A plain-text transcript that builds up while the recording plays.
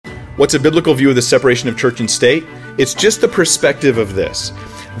What's a biblical view of the separation of church and state? It's just the perspective of this,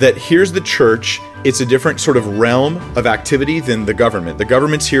 that here's the church. It's a different sort of realm of activity than the government. The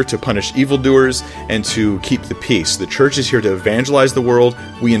government's here to punish evildoers and to keep the peace. The church is here to evangelize the world.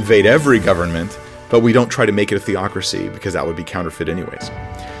 We invade every government, but we don't try to make it a theocracy because that would be counterfeit anyways.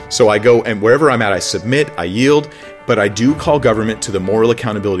 So I go, and wherever I'm at, I submit, I yield, but I do call government to the moral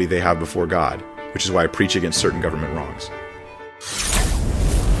accountability they have before God, which is why I preach against certain government wrongs.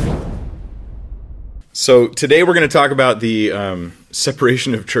 So today we're going to talk about the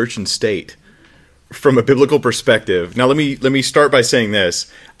separation of church and state from a biblical perspective. Now let me start by saying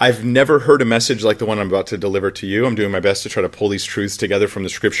this. I've never heard a message like the one I'm about to deliver to you. I'm doing my best to try to pull these truths together from the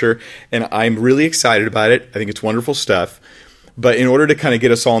scripture, and I'm really excited about it. I think it's wonderful stuff. But in order to kind of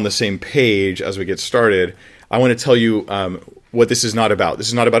get us all on the same page as we get started, I want to tell you what this is not about. This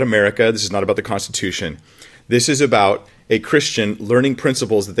is not about America. This is not about the Constitution. This is about a Christian learning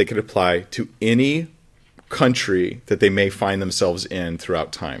principles that they could apply to any country that they may find themselves in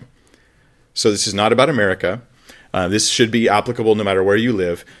throughout time. So this is not about America. This should be applicable no matter where you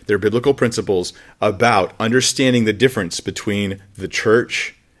live. They're biblical principles about understanding the difference between the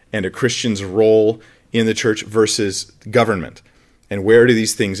church and a Christian's role in the church versus government. And where do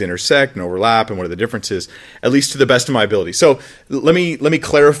these things intersect and overlap, and what are the differences, at least to the best of my ability. So let me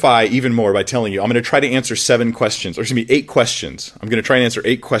clarify even more by telling you, I'm going to try to answer 8 questions. I'm going to try and answer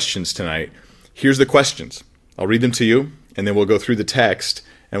 8 questions tonight. Here's the questions. I'll read them to you, and then we'll go through the text,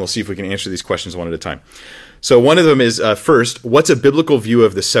 and we'll see if we can answer these questions one at a time. So one of them is, first, what's a biblical view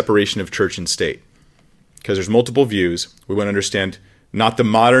of the separation of church and state? Because there's multiple views. We want to understand not the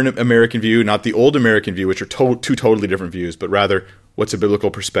modern American view, not the old American view, which are two totally different views, but rather what's a biblical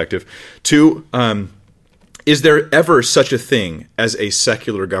perspective. 2, is there ever such a thing as a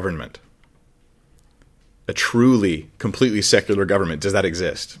secular government? A truly, completely secular government. Does that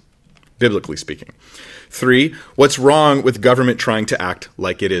exist? Biblically speaking. 3, what's wrong with government trying to act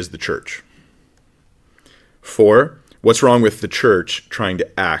like it is the church? 4, what's wrong with the church trying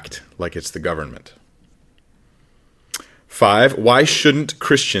to act like it's the government? 5, why shouldn't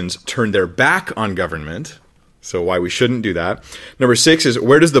Christians turn their back on government? So why we shouldn't do that. Number 6 is,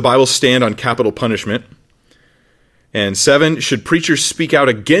 where does the Bible stand on capital punishment? And 7, should preachers speak out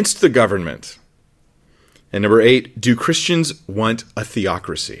against the government? And number 8, do Christians want a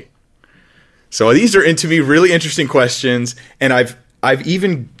theocracy? So these are, to me, really interesting questions, and I've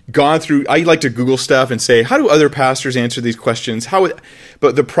even gone through, I like to Google stuff and say, how do other pastors answer these questions?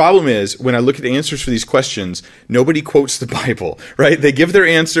 But the problem is, when I look at the answers for these questions, nobody quotes the Bible, right? They give their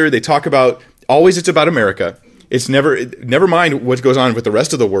answer, they talk about, always it's about America. It's never mind what goes on with the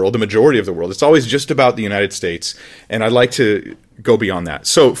rest of the world, the majority of the world. It's always just about the United States, and I'd like to go beyond that.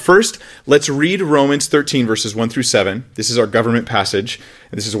 So first, let's read Romans 13, verses 1 through 7. This is our government passage,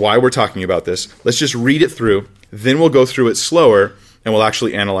 and this is why we're talking about this. Let's just read it through, then we'll go through it slower, and we'll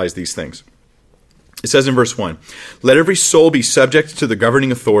actually analyze these things. It says in verse 1, let every soul be subject to the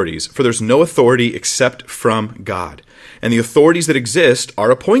governing authorities, for there's no authority except from God, and the authorities that exist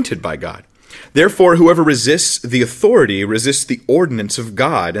are appointed by God. Therefore, whoever resists the authority resists the ordinance of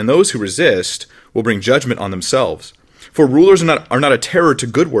God, and those who resist will bring judgment on themselves. For rulers are not a terror to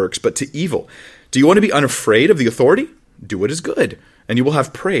good works, but to evil. Do you want to be unafraid of the authority? Do what is good, and you will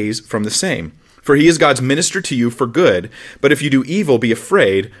have praise from the same. For he is God's minister to you for good. But if you do evil, be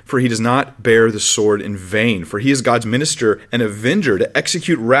afraid, for he does not bear the sword in vain. For he is God's minister and avenger to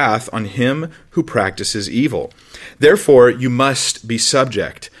execute wrath on him who practices evil. Therefore, you must be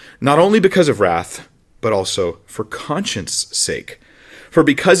subject, not only because of wrath, but also for conscience sake. For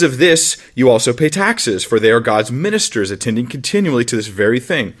because of this, you also pay taxes, for they are God's ministers, attending continually to this very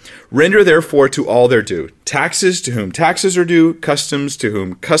thing. Render therefore to all their due. Taxes to whom taxes are due, customs to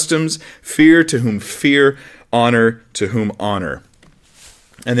whom customs, fear to whom fear, honor to whom honor.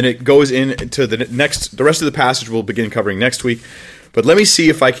 And then it goes into the rest of the passage we'll begin covering next week. But let me see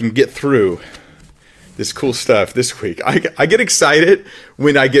if I can get through this cool stuff this week. I get excited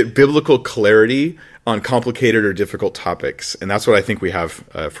when I get biblical clarity on complicated or difficult topics, and that's what I think we have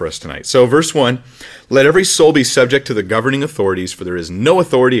for us tonight. So verse 1, let every soul be subject to the governing authorities, for there is no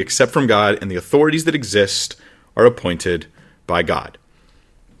authority except from God, and the authorities that exist are appointed by God.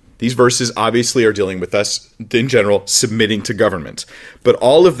 These verses obviously are dealing with us, in general, submitting to government. But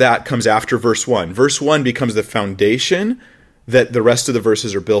all of that comes after verse 1. Verse 1 becomes the foundation that the rest of the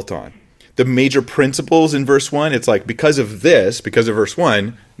verses are built on. The major principles in verse 1, it's like because of verse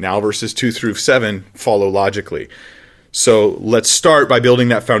 1, now verses 2 through 7 follow logically. So let's start by building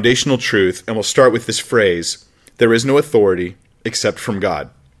that foundational truth, and we'll start with this phrase, there is no authority except from God.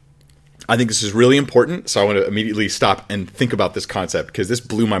 I think this is really important, so I want to immediately stop and think about this concept because this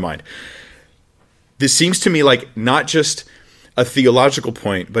blew my mind. This seems to me like not just a theological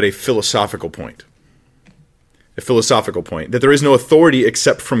point, but a philosophical point. A philosophical point, that there is no authority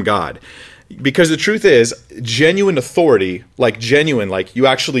except from God. Because the truth is, genuine authority, like you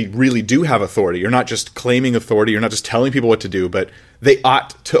actually really do have authority. You're not just claiming authority, you're not just telling people what to do, but they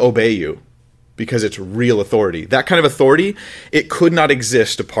ought to obey you because it's real authority. That kind of authority, it could not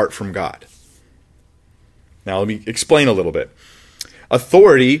exist apart from God. Now let me explain a little bit.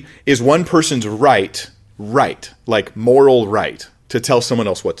 Authority is one person's right, like moral right, to tell someone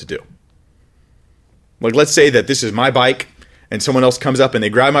else what to do. Like let's say that this is my bike, and someone else comes up and they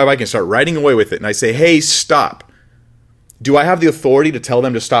grab my bike and start riding away with it, and I say, hey, stop. Do I have the authority to tell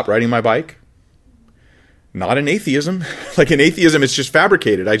them to stop riding my bike? Not in atheism. Like in atheism, it's just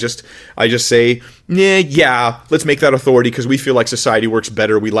fabricated. I just say, yeah, let's make that authority because we feel like society works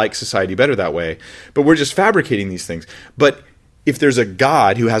better. We like society better that way. But we're just fabricating these things. But if there's a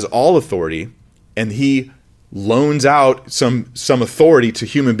God who has all authority and he loans out some authority to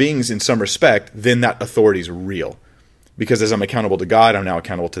human beings in some respect, then that authority is real. Because as I'm accountable to God, I'm now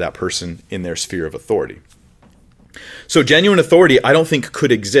accountable to that person in their sphere of authority. So genuine authority, I don't think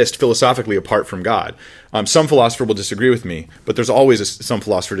could exist philosophically apart from God. Some philosopher will disagree with me, but there's always some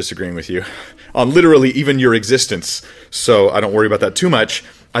philosopher disagreeing with you on literally even your existence. So I don't worry about that too much.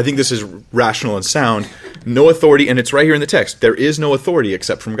 I think this is rational and sound. No authority, and it's right here in the text. There is no authority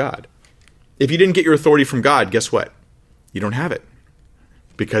except from God. If you didn't get your authority from God, guess what? You don't have it.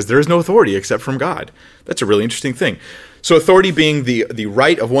 Because there is no authority except from God. That's a really interesting thing. So authority being the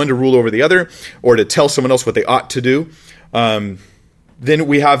right of one to rule over the other, or to tell someone else what they ought to do. Then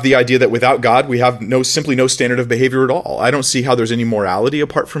we have the idea that without God, we have simply no standard of behavior at all. I don't see how there's any morality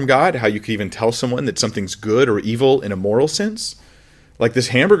apart from God, how you could even tell someone that something's good or evil in a moral sense. Like this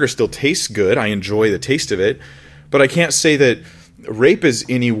hamburger still tastes good. I enjoy the taste of it. But I can't say that rape is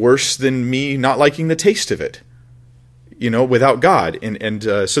any worse than me not liking the taste of it. Without God. And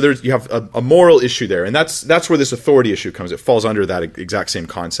so you have a moral issue there. And that's where this authority issue comes. It falls under that exact same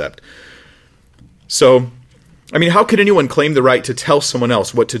concept. So, how could anyone claim the right to tell someone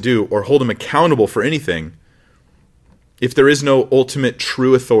else what to do or hold them accountable for anything if there is no ultimate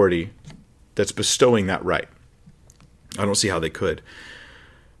true authority that's bestowing that right? I don't see how they could.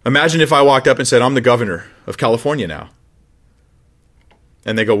 Imagine if I walked up and said, I'm the governor of California now.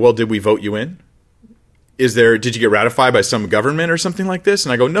 And they go, well, did we vote you in? Did you get ratified by some government or something like this?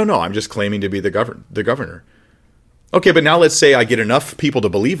 And I go, no, I'm just claiming to be the governor. Okay, but now let's say I get enough people to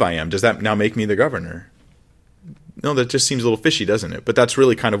believe I am. Does that now make me the governor? No, that just seems a little fishy, doesn't it? But that's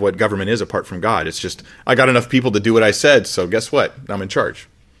really kind of what government is apart from God. It's just, I got enough people to do what I said, so guess what? I'm in charge.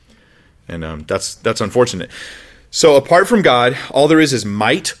 And that's unfortunate. So apart from God, all there is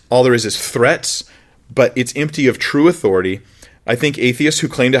might, all there is threats, but it's empty of true authority. I think atheists who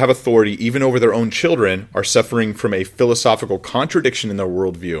claim to have authority even over their own children are suffering from a philosophical contradiction in their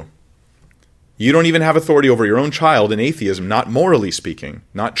worldview. You don't even have authority over your own child in atheism, not morally speaking,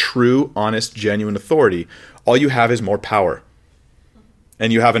 not true, honest, genuine authority. All you have is more power.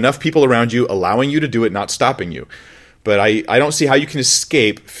 And you have enough people around you allowing you to do it, not stopping you. But I don't see how you can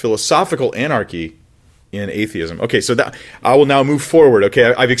escape philosophical anarchy in atheism. Okay, so that I will now move forward.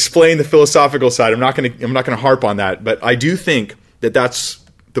 Okay, I've explained the philosophical side. I'm not going to harp on that, but I do think that that's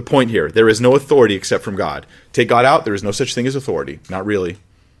the point here. There is no authority except from God. Take God out, there is no such thing as authority. Not really.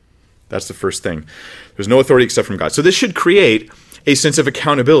 That's the first thing. There's no authority except from God. So this should create a sense of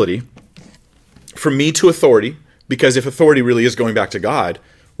accountability from me to authority, because if authority really is going back to God,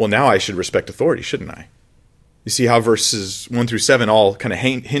 well, now I should respect authority, shouldn't I? You see how verses 1 through 7 all kind of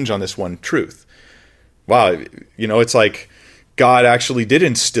hinge on this one truth. Wow, it's like God actually did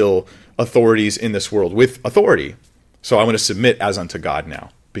instill authorities in this world with authority. So I want to submit as unto God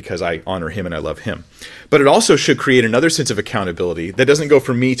now because I honor him and I love him. But it also should create another sense of accountability that doesn't go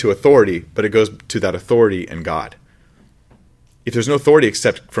from me to authority, but it goes to that authority and God. If there's no authority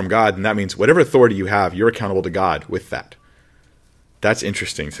except from God, then that means whatever authority you have, you're accountable to God with that. That's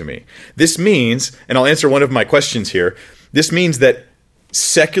interesting to me. This means, and I'll answer one of my questions here, this means that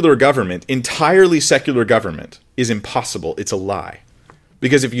secular government, entirely secular government, is impossible. It's a lie.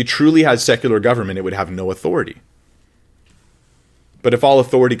 Because if you truly had secular government, it would have no authority. But if all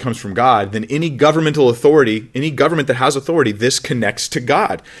authority comes from God, then any governmental authority, any government that has authority, this connects to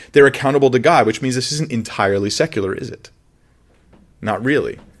God. They're accountable to God, which means this isn't entirely secular, is it? Not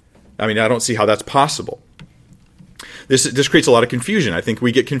really. I don't see how that's possible. This creates a lot of confusion. I think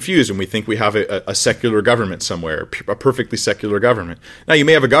we get confused when we think we have a secular government somewhere, a perfectly secular government. Now, you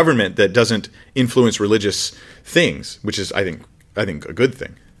may have a government that doesn't influence religious things, which is, I think a good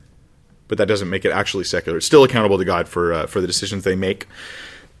thing. but that doesn't make it actually secular. It's still accountable to God for the decisions they make.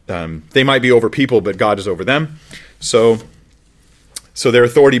 They might be over people, but God is over them. So their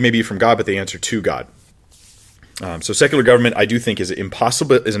authority may be from God, but they answer to God. So secular government, I do think, is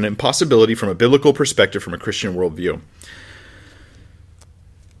an impossibility from a biblical perspective, from a Christian worldview.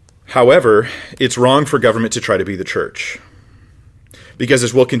 However, it's wrong for government to try to be the church. Because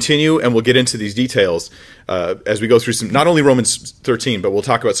as we'll continue, and we'll get into these details as we go through not only Romans 13, but we'll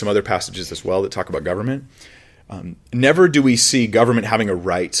talk about some other passages as well that talk about government. Never do we see government having a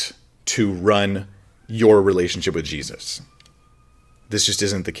right to run your relationship with Jesus. This just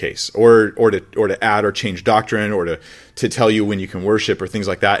isn't the case. Or to add or change doctrine, or to tell you when you can worship, or things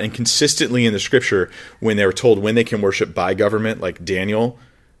like that. And consistently in the scripture, when they're told when they can worship by government, like Daniel,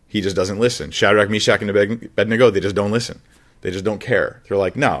 he just doesn't listen. Shadrach, Meshach, and Abednego, they just don't listen. They just don't care. They're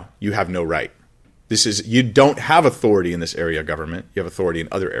like, no, you have no right. You don't have authority in this area of government. You have authority in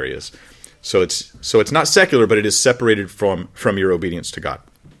other areas. So it's not secular, but it is separated from your obedience to God.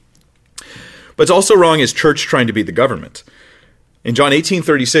 But it's also wrong as church trying to be the government. In John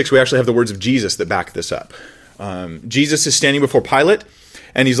 18:36, we actually have the words of Jesus that back this up. Jesus is standing before Pilate,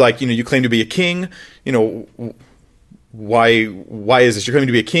 and he's like, you claim to be a king. Why is this? You're claiming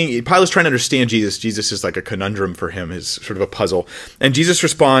to be a king. Pilate's trying to understand Jesus. Jesus is like a conundrum for him, is sort of a puzzle. And Jesus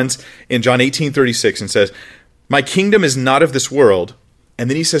responds in John 18:36 and says, my kingdom is not of this world. And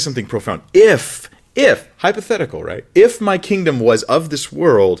then he says something profound. If, hypothetical, right? If my kingdom was of this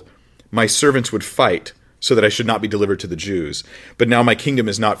world, my servants would fight so that I should not be delivered to the Jews. But now my kingdom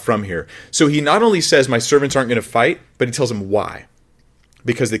is not from here. So he not only says my servants aren't going to fight, but he tells them why.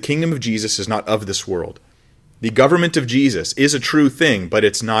 Because the kingdom of Jesus is not of this world. The government of Jesus is a true thing, but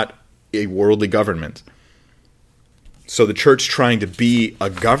it's not a worldly government. So the church trying to be a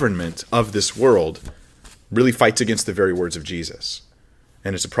government of this world really fights against the very words of Jesus.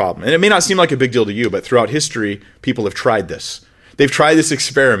 And it's a problem. And it may not seem like a big deal to you, but throughout history, people have tried this. They've tried this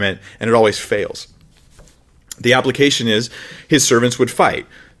experiment, and it always fails. The application is his servants would fight.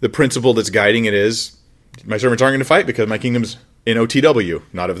 The principle that's guiding it is my servants aren't going to fight because my kingdom's in OTW,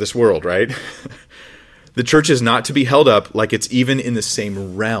 not of this world, right? The church is not to be held up like it's even in the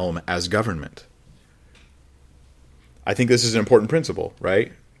same realm as government. I think this is an important principle,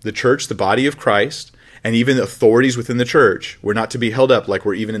 right? The church, the body of Christ, and even the authorities within the church, we're not to be held up like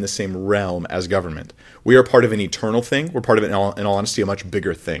we're even in the same realm as government. We are part of an eternal thing. We're part of, in all honesty, a much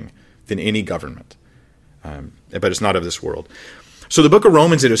bigger thing than any government. But it's not of this world. So the book of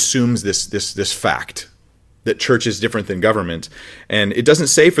Romans, it assumes this fact that church is different than government. And it doesn't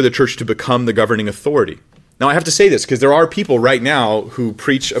say for the church to become the governing authority. Now, I have to say this because there are people right now who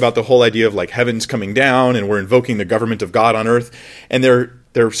preach about the whole idea of like heaven's coming down and we're invoking the government of God on earth. And there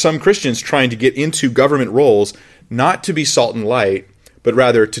are some Christians trying to get into government roles, not to be salt and light, but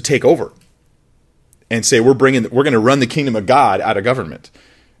rather to take over and say we're going to run the kingdom of God out of government.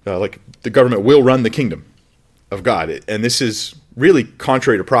 Like the government will run the kingdom of God. And this is really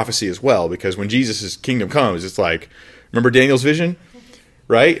contrary to prophecy as well, because when Jesus' kingdom comes, it's like, remember Daniel's vision,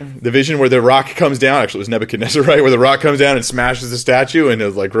 right? The vision where the rock comes down, actually it was Nebuchadnezzar, right? Where the rock comes down and smashes the statue and it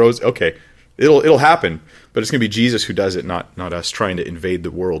like grows. Okay, it'll happen, but it's going to be Jesus who does it, not us trying to invade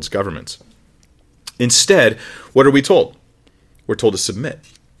the world's governments. Instead, what are we told? We're told to submit.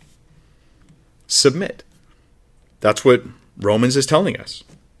 Submit. That's what Romans is telling us.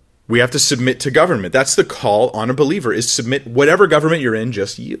 We have to submit to government. That's the call on a believer, is submit. Whatever government you're in,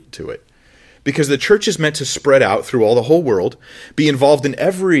 just yield to it. Because the church is meant to spread out through the whole world, be involved in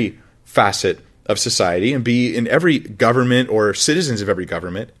every facet of society, and be in every government or citizens of every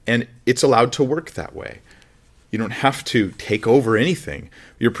government, and it's allowed to work that way. You don't have to take over anything.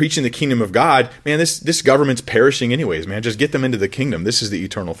 You're preaching the kingdom of God. Man, this government's perishing anyways, man. Just get them into the kingdom. This is the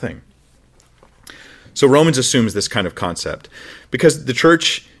eternal thing. So Romans assumes this kind of concept because the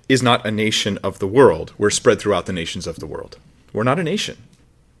church is not a nation of the world. We're spread throughout the nations of the world. We're not a nation.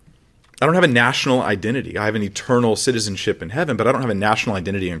 I don't have a national identity. I have an eternal citizenship in heaven, but I don't have a national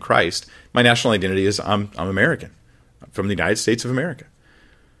identity in Christ. My national identity is I'm American. I'm from the United States of America.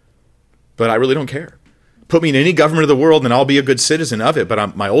 But I really don't care. Put me in any government of the world and I'll be a good citizen of it,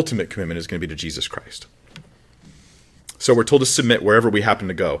 but my ultimate commitment is going to be to Jesus Christ. So we're told to submit wherever we happen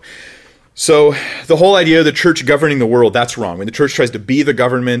to go. So the whole idea of the church governing the world, that's wrong. When the church tries to be the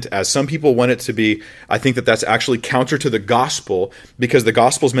government, as some people want it to be, I think that that's actually counter to the gospel, because the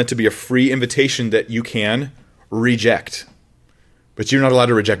gospel is meant to be a free invitation that you can reject. But you're not allowed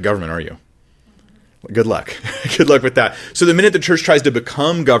to reject government, are you? Good luck. Good luck with that. So the minute the church tries to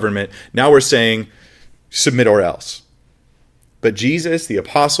become government, now we're saying submit or else. But Jesus, the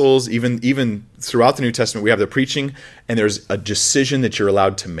apostles, even throughout the New Testament, we have the preaching, and there's a decision that you're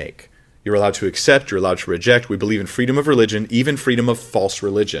allowed to make. You're allowed to accept, you're allowed to reject. We believe in freedom of religion, even freedom of false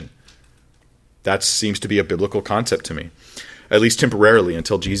religion. That seems to be a biblical concept to me, at least temporarily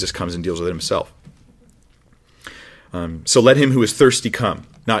until Jesus comes and deals with it himself. So let him who is thirsty come,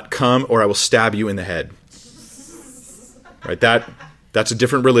 not come or I will stab you in the head. Right? That's a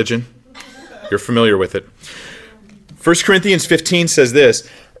different religion. You're familiar with it. 1 Corinthians 15 says this,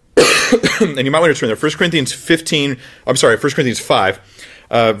 and you might want to turn there. 1 Corinthians 5,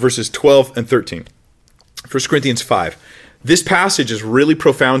 verses 12 and 13. 1 Corinthians 5. This passage is really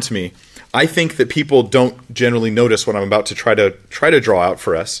profound to me. I think that people don't generally notice what I'm about to try to draw out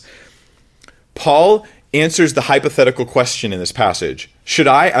for us. Paul answers the hypothetical question in this passage. Should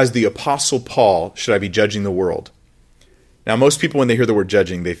I, as the Apostle Paul, should I be judging the world? Now, most people, when they hear the word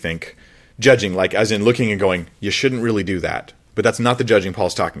judging, they think judging, like as in looking and going, you shouldn't really do that. But that's not the judging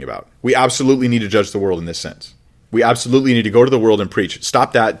Paul's talking about. We absolutely need to judge the world in this sense. We absolutely need to go to the world and preach.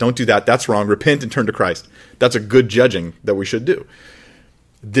 Stop that. Don't do that. That's wrong. Repent and turn to Christ. That's a good judging that we should do.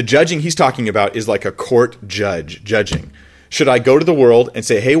 The judging he's talking about is like a court judge judging. Should I go to the world and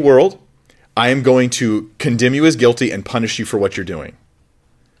say, hey, world, I am going to condemn you as guilty and punish you for what you're doing?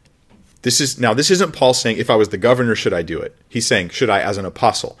 This isn't Paul saying, if I was the governor, should I do it? He's saying, should I as an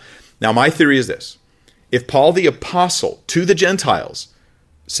apostle? Now, my theory is this. If Paul the apostle to the Gentiles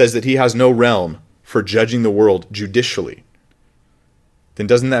says that he has no realm for judging the world judicially, then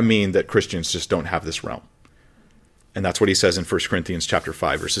doesn't that mean that Christians just don't have this realm? And that's what he says in 1 Corinthians chapter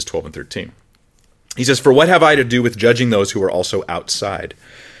 5, verses 12 and 13. He says, for what have I to do with judging those who are also outside?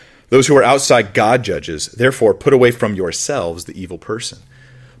 Those who are outside God judges. Therefore, put away from yourselves the evil person.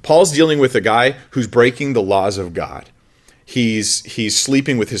 Paul's dealing with a guy who's breaking the laws of God. He's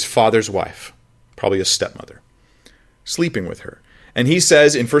sleeping with his father's wife, probably a stepmother, sleeping with her. And he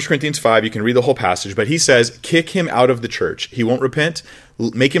says in 1 Corinthians 5, you can read the whole passage, but he says, kick him out of the church. He won't repent.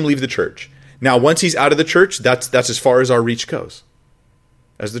 Make him leave the church. Now, once he's out of the church, that's as far as our reach goes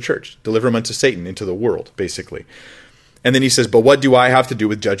as the church. Deliver him unto Satan, into the world, basically. And then he says, but what do I have to do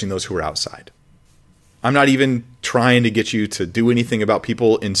with judging those who are outside? I'm not even trying to get you to do anything about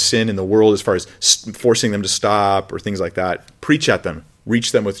people in sin in the world as far as forcing them to stop or things like that. Preach at them.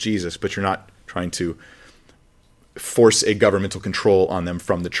 Reach them with Jesus, but you're not trying to force a governmental control on them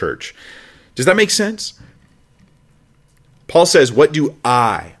from the church. Does that make sense? Paul says, what do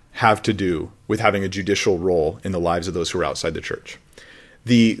I have to do with having a judicial role in the lives of those who are outside the church?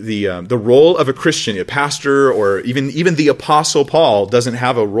 The role of a Christian, a pastor, or even the Apostle Paul doesn't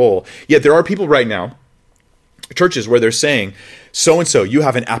have a role. Yet there are people right now, churches, where they're saying, so-and-so, you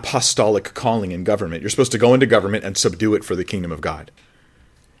have an apostolic calling in government. You're supposed to go into government and subdue it for the kingdom of God.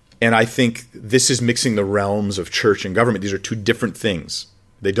 And I think this is mixing the realms of church and government. These are two different things.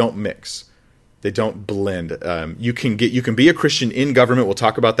 They don't mix. They don't blend. You can be a Christian in government. We'll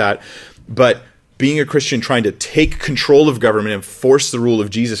talk about that. But being a Christian trying to take control of government and force the rule of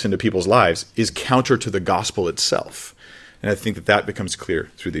Jesus into people's lives is counter to the gospel itself. And I think that becomes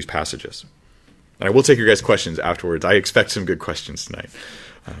clear through these passages. And I will take your guys' questions afterwards. I expect some good questions tonight.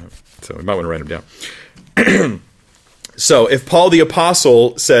 So we might want to write them down. So if Paul the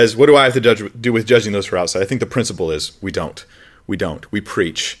apostle says, what do I have to do with judging those who are outside? I think the principle is we don't. We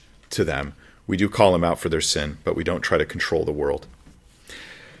preach to them. We do call them out for their sin, but we don't try to control the world.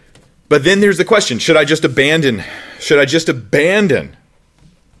 But then there's the question, should I just abandon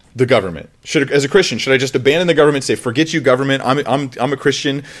the government? As a Christian, should I just abandon the government, say, forget you, government, I'm a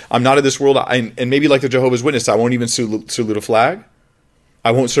Christian, I'm not of this world, and maybe like the Jehovah's Witness, I won't even salute a flag,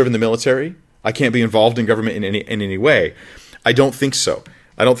 I won't serve in the military, I can't be involved in government in any way. I don't think so.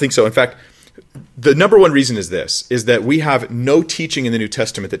 In fact, the number one reason is that we have no teaching in the New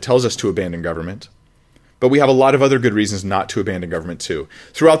Testament that tells us to abandon government. But we have a lot of other good reasons not to abandon government too.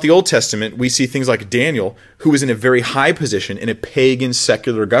 Throughout the Old Testament, we see things like Daniel, who was in a very high position in a pagan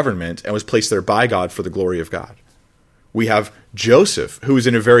secular government and was placed there by God for the glory of God. We have Joseph, who was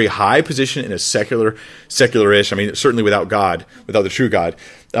in a very high position in a secularish, certainly without God, without the true God,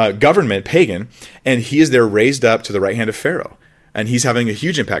 government, pagan, and he is there raised up to the right hand of Pharaoh. And he's having a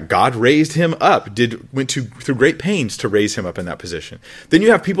huge impact. God raised him up, went through great pains to raise him up in that position. Then you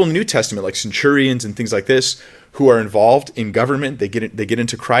have people in the New Testament, like centurions and things like this, who are involved in government. They get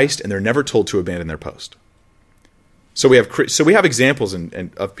into Christ, and they're never told to abandon their post. So we have examples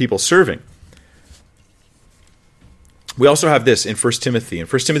of people serving. We also have this in 1 Timothy. In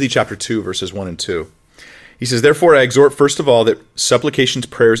 1 Timothy chapter 2, verses 1 and 2. He says, therefore I exhort first of all that supplications,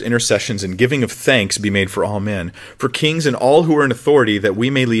 prayers, intercessions, and giving of thanks be made for all men, for kings and all who are in authority, that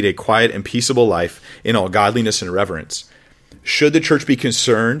we may lead a quiet and peaceable life in all godliness and reverence. Should the church be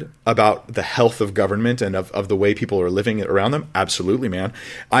concerned about the health of government and of the way people are living around them? Absolutely, man.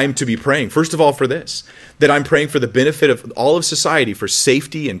 I'm to be praying, first of all, for this, that I'm praying for the benefit of all of society, for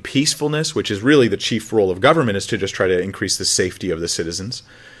safety and peacefulness, which is really the chief role of government, is to just try to increase the safety of the citizens.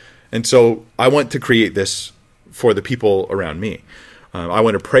 And so I want to create this for the people around me. I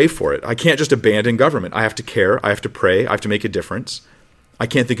want to pray for it. I can't just abandon government. I have to care. I have to pray. I have to make a difference. I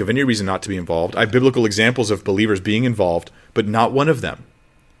can't think of any reason not to be involved. I have biblical examples of believers being involved, but not one of them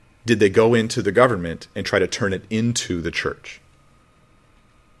did they go into the government and try to turn it into the church.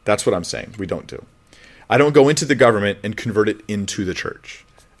 That's what I'm saying we don't do. I don't go into the government and convert it into the church.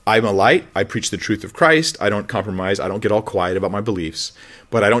 I'm a light. I preach the truth of Christ. I don't compromise. I don't get all quiet about my beliefs,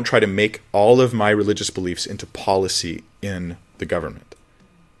 but I don't try to make all of my religious beliefs into policy in the government.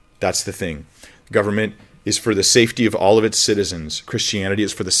 That's the thing. Government is for the safety of all of its citizens. Christianity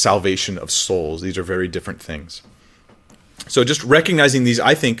is for the salvation of souls. These are very different things. So just recognizing these,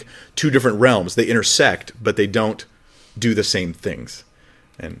 I think, two different realms. They intersect, but they don't do the same things.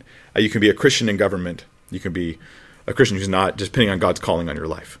 And you can be a Christian in government. You can be a Christian who's not, just depending on God's calling on your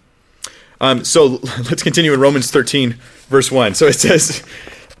life. So let's continue in Romans 13, verse 1. So it says,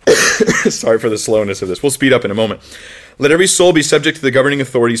 sorry for the slowness of this. We'll speed up in a moment. Let every soul be subject to the governing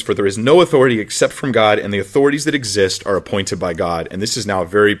authorities, for there is no authority except from God, and the authorities that exist are appointed by God. And this is now a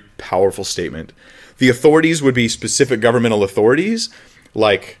very powerful statement. The authorities would be specific governmental authorities,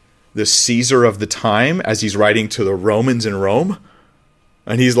 like the Caesar of the time, as he's writing to the Romans in Rome.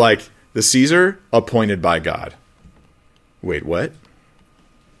 And he's like, the Caesar appointed by God. Wait, what?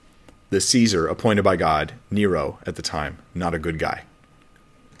 The Caesar appointed by God, Nero at the time, not a good guy.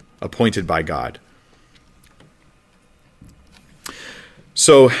 Appointed by God.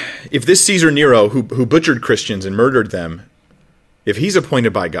 So if this Caesar Nero, who butchered Christians and murdered them, if he's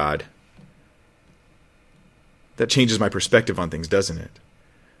appointed by God, that changes my perspective on things, doesn't it?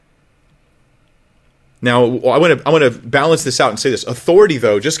 Now, I want to balance this out and say this. Authority,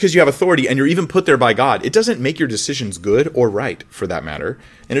 though, just because you have authority and you're even put there by God, it doesn't make your decisions good or right, for that matter.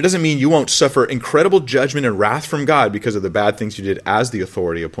 And it doesn't mean you won't suffer incredible judgment and wrath from God because of the bad things you did as the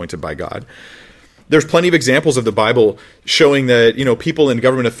authority appointed by God. There's plenty of examples of the Bible showing that, people in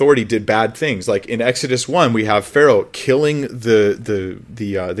government authority did bad things. Like in Exodus 1, we have Pharaoh killing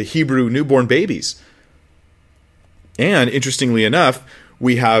the Hebrew newborn babies. And interestingly enough,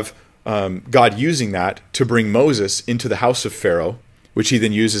 we have God using that to bring Moses into the house of Pharaoh, which he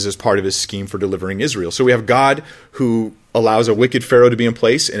then uses as part of his scheme for delivering Israel. So we have God who allows a wicked Pharaoh to be in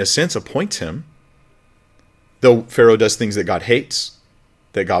place, in a sense, appoints him, though Pharaoh does things that God hates,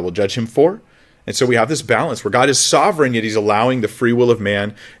 that God will judge him for. And so we have this balance where God is sovereign, yet he's allowing the free will of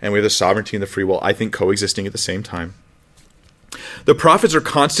man, and we have the sovereignty and the free will, I think, coexisting at the same time. The prophets are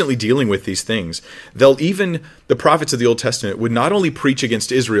constantly dealing with these things. The prophets of the Old Testament would not only preach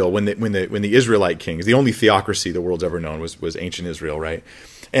against Israel when the Israelite kings, the only theocracy the world's ever known was ancient Israel, right?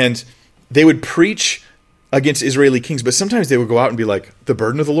 And they would preach against Israeli kings, but sometimes they would go out and be like, the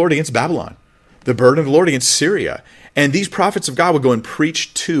burden of the Lord against Babylon, the burden of the Lord against Syria. And these prophets of God would go and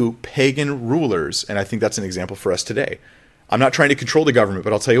preach to pagan rulers. And I think that's an example for us today. I'm not trying to control the government,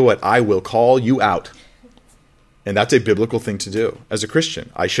 but I'll tell you what, I will call you out. And that's a biblical thing to do. As a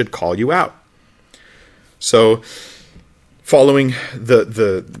Christian, I should call you out. So, following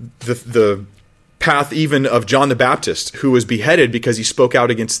the path even of John the Baptist, who was beheaded because he spoke out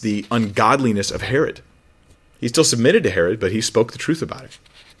against the ungodliness of Herod. He still submitted to Herod, but he spoke the truth about it.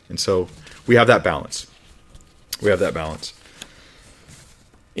 And so, we have that balance.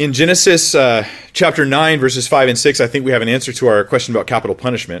 In Genesis chapter 9, verses 5 and 6, I think we have an answer to our question about capital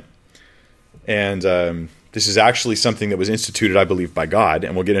punishment. And this is actually something that was instituted, I believe, by God,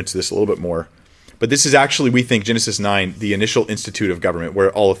 and we'll get into this a little bit more. But this is actually, we think, Genesis 9, the initial institute of government,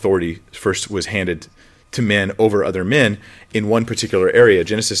 where all authority first was handed to men over other men in one particular area.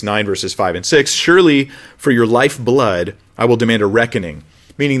 Genesis 9, verses 5 and 6, surely for your lifeblood I will demand a reckoning,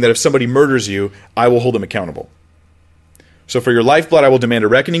 meaning that if somebody murders you, I will hold them accountable. So for your lifeblood I will demand a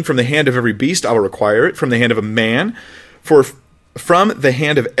reckoning. From the hand of every beast I will require it. From the hand of a man. For from the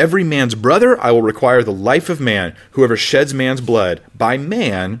hand of every man's brother I will require the life of man. Whoever sheds man's blood, by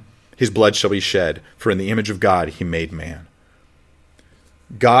man his blood shall be shed. For in the image of God he made man.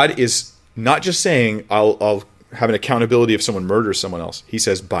 God is not just saying, I'll have an accountability if someone murders someone else. He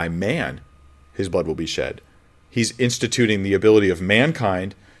says, by man his blood will be shed. He's instituting the ability of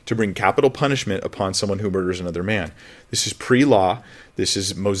mankind to bring capital punishment upon someone who murders another man. This is pre-law. This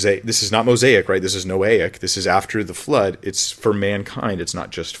is Mosaic. This is not Mosaic, right? This is Noahic. This is after the flood. It's for mankind. It's not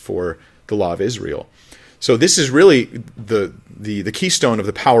just for the law of Israel. So this is really the keystone of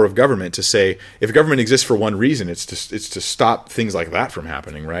the power of government, to say if government exists for one reason, it's to stop things like that from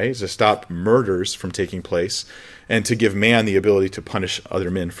happening, right? It's to stop murders from taking place and to give man the ability to punish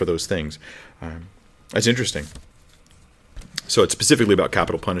other men for those things. That's interesting. So it's specifically about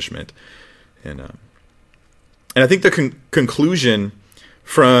capital punishment. And I think the conclusion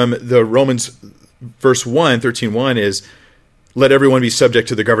from the Romans verse 13:1 is, let everyone be subject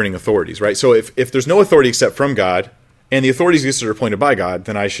to the governing authorities, right? So if there's no authority except from God, and the authorities exist are appointed by God,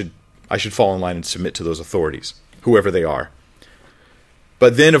 then I should fall in line and submit to those authorities, whoever they are.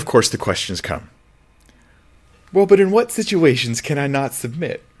 But then, of course, the questions come. Well, but in what situations can I not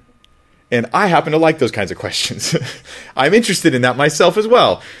submit? And I happen to like those kinds of questions. I'm interested in that myself as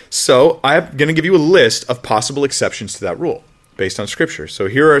well. So I'm going to give you a list of possible exceptions to that rule based on Scripture. So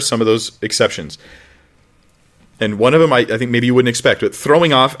here are some of those exceptions. And one of them I think maybe you wouldn't expect, but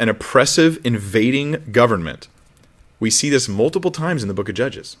throwing off an oppressive, invading government. We see this multiple times in the book of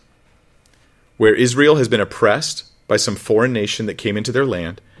Judges, where Israel has been oppressed by some foreign nation that came into their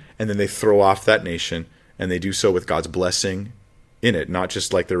land, and then they throw off that nation, and they do so with God's blessing in it, not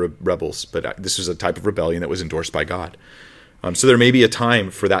just like the rebels, but this was a type of rebellion that was endorsed by God. So there may be a time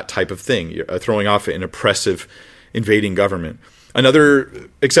for that type of thing, throwing off an oppressive, invading government. Another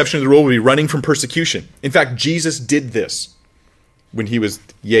exception to the rule would be running from persecution. In fact, Jesus did this when he was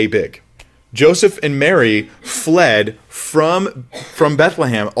yay big. Joseph and Mary fled from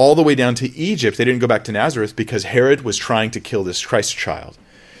Bethlehem all the way down to Egypt. They didn't go back to Nazareth because Herod was trying to kill this Christ child.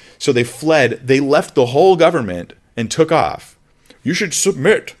 So they fled. They left the whole government and took off. You should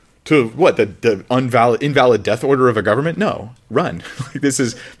submit to what? The invalid death order of a government? No, run. This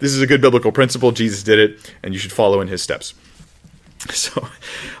is a good biblical principle. Jesus did it, and you should follow in his steps. So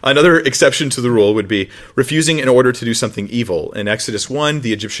another exception to the rule would be refusing in order to do something evil. In Exodus 1,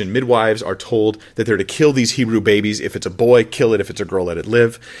 the Egyptian midwives are told that they're to kill these Hebrew babies. If it's a boy, kill it. If it's a girl, let it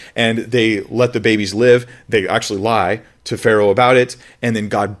live. And they let the babies live. They actually lie to Pharaoh about it. And then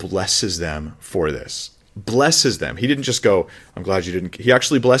God blesses them for this. Blesses them. He didn't just go, I'm glad you didn't. He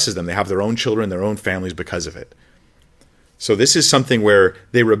actually blesses them. They have their own children, their own families because of it. So this is something where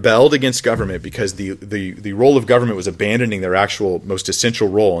they rebelled against government because the role of government was abandoning their actual most essential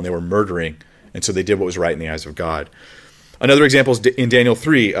role, and they were murdering. And so they did what was right in the eyes of God. Another example is in Daniel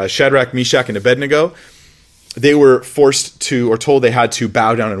 3, Shadrach, Meshach, and Abednego. They were forced to, or told they had to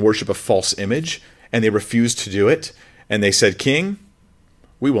bow down and worship a false image, and they refused to do it. And they said, King,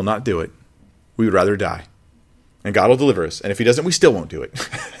 we will not do it. We would rather die. And God will deliver us. And if he doesn't, we still won't do it.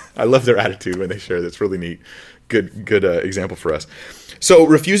 I love their attitude when they share. That's really neat. Good example for us. So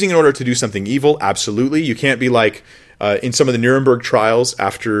refusing in order to do something evil, absolutely. You can't be like in some of the Nuremberg trials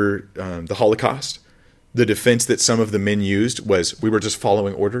after the Holocaust. The defense that some of the men used was, we were just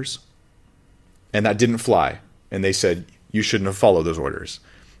following orders. And that didn't fly. And they said, you shouldn't have followed those orders.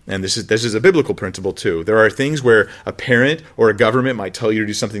 And this is a biblical principle too. There are things where a parent or a government might tell you to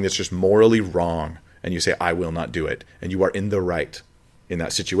do something that's just morally wrong. And you say, I will not do it. And you are in the right in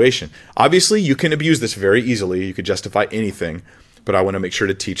that situation. Obviously, you can abuse this very easily. You could justify anything, but I want to make sure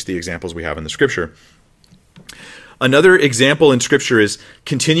to teach the examples we have in the Scripture. Another example in Scripture is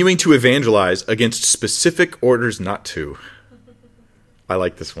continuing to evangelize against specific orders not to. I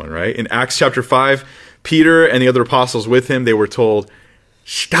like this one, right? In Acts chapter 5, Peter and the other apostles with him, they were told,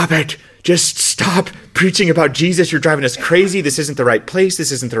 stop it. Just stop preaching about Jesus. You're driving us crazy. This isn't the right place.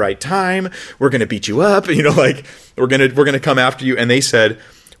 This isn't the right time. We're going to beat you up. We're going to come after you. And they said,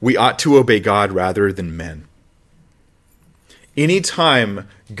 we ought to obey God rather than men. Anytime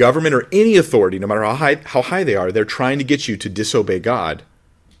government or any authority, no matter how high they are, they're trying to get you to disobey God,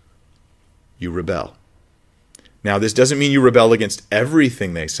 you rebel. Now, this doesn't mean you rebel against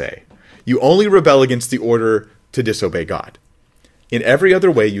everything they say. You only rebel against the order to disobey God. In every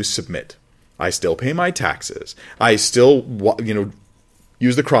other way, you submit. I still pay my taxes. I still,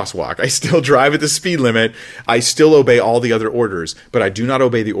 use the crosswalk. I still drive at the speed limit. I still obey all the other orders, but I do not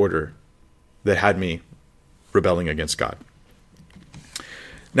obey the order that had me rebelling against God.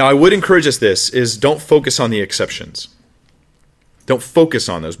 Now, I would encourage us don't focus on the exceptions. Don't focus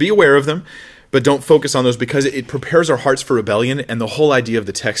on those. Be aware of them, but don't focus on those because it prepares our hearts for rebellion, and the whole idea of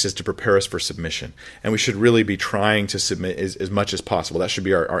the text is to prepare us for submission. And we should really be trying to submit as much as possible. That should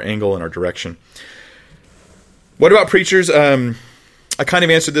be our angle and our direction. What about preachers? I kind of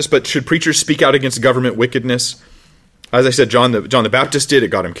answered this, but should preachers speak out against government wickedness? As I said, John the Baptist did. It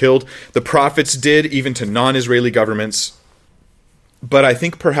got him killed. The prophets did, even to non-Israeli governments. But I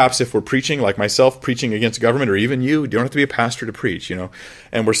think perhaps if we're preaching, like myself, preaching against government, or even you don't have to be a pastor to preach,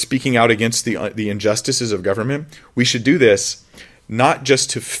 and we're speaking out against the injustices of government, we should do this not just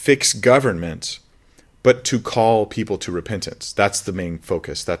to fix government, but to call people to repentance. That's the main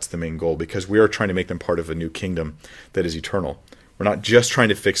focus. That's the main goal, because we are trying to make them part of a new kingdom that is eternal. We're not just trying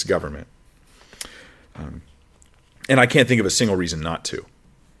to fix government. And I can't think of a single reason not to.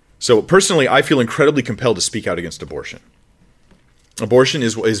 So personally, I feel incredibly compelled to speak out against abortion. Abortion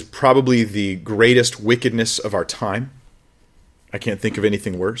is probably the greatest wickedness of our time. I can't think of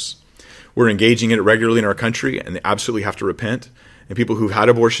anything worse. We're engaging in it regularly in our country, and they absolutely have to repent. And people who've had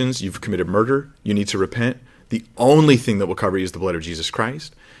abortions, you've committed murder, you need to repent. The only thing that will cover you is the blood of Jesus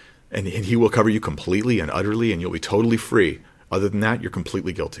Christ. And he will cover you completely and utterly, and you'll be totally free. Other than that, you're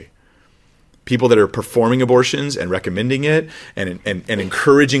completely guilty. People that are performing abortions and recommending it and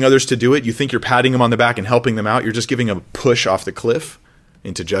encouraging others to do it, you think you're patting them on the back and helping them out. You're just giving them a push off the cliff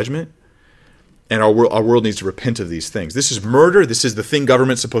into judgment. And our world needs to repent of these things. This is murder. This is the thing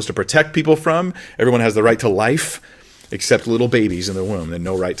government's supposed to protect people from. Everyone has the right to life, except little babies in the womb, and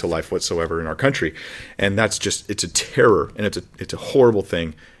no right to life whatsoever in our country. And that's just, it's a terror, and it's a horrible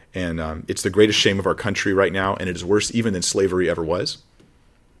thing. And it's the greatest shame of our country right now, and it is worse even than slavery ever was.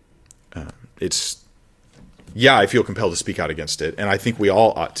 I feel compelled to speak out against it, and I think we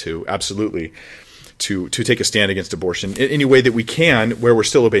all ought to, absolutely, to take a stand against abortion in any way that we can, where we're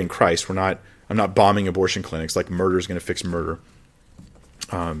still obeying Christ. I'm not bombing abortion clinics like murder is going to fix murder.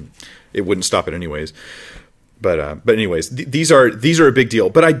 It wouldn't stop it anyways. But anyways, these are a big deal.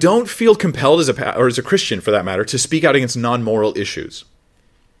 But I don't feel compelled as a Christian, for that matter, to speak out against non-moral issues.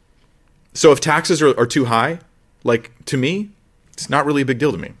 So if taxes are too high, like, to me, it's not really a big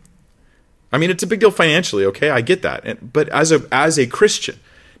deal to me. I mean, it's a big deal financially, okay? I get that. But as a Christian,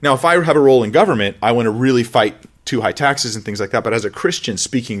 now if I have a role in government, I want to really fight too high taxes and things like that. But as a Christian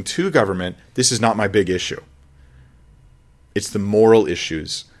speaking to government, this is not my big issue. It's the moral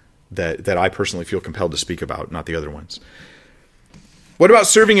issues that I personally feel compelled to speak about, not the other ones. What about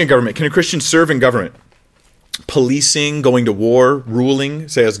serving in government? Can a Christian serve in government? Policing, going to war, ruling,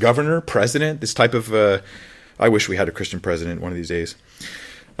 say as governor, president, this type of... I wish we had a Christian president one of these days.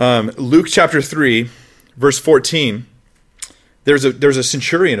 Luke chapter 3, verse 14, there's a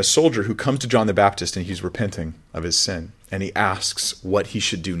centurion, a soldier, who comes to John the Baptist, and he's repenting of his sin. And he asks what he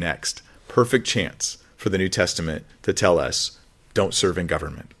should do next. Perfect chance for the New Testament to tell us, don't serve in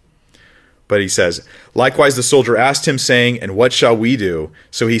government. But he says, likewise the soldier asked him, saying, and what shall we do?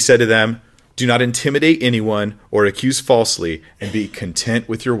 So he said to them, do not intimidate anyone or accuse falsely, and be content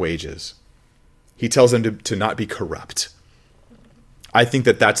with your wages. He tells them to not be corrupt. I think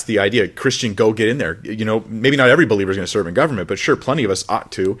that's the idea. Christian, go get in there. You know, maybe not every believer is going to serve in government, but sure, plenty of us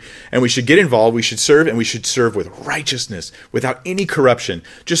ought to. And we should get involved. We should serve, and we should serve with righteousness, without any corruption.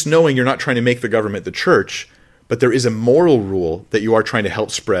 Just knowing you're not trying to make the government the church, but there is a moral rule that you are trying to help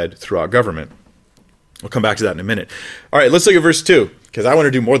spread throughout government. We'll come back to that in a minute. All right, let's look at verse 2, because I want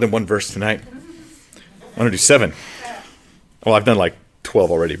to do more than one verse tonight. I want to do 7. Well, I've done like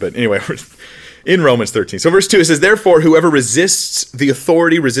 12 already, but anyway, in Romans 13. So verse 2, it says, therefore, whoever resists the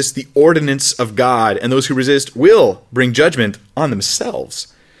authority resists the ordinance of God, and those who resist will bring judgment on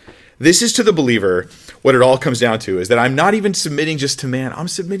themselves. This is to the believer what it all comes down to, is that I'm not even submitting just to man, I'm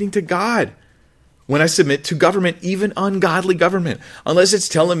submitting to God. When I submit to government, even ungodly government, unless it's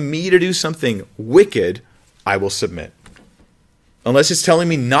telling me to do something wicked, I will submit. Unless it's telling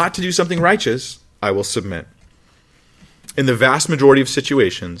me not to do something righteous, I will submit. In the vast majority of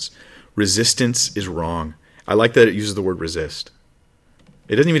situations, resistance is wrong. I like that it uses the word resist.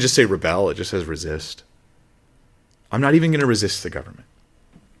 It doesn't even just say rebel, it just says resist. I'm not even going to resist the government.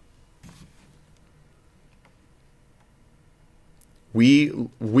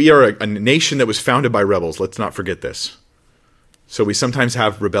 We are a nation that was founded by rebels. Let's not forget this. So we sometimes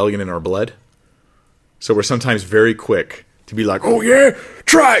have rebellion in our blood. So we're sometimes very quick to be like, oh yeah,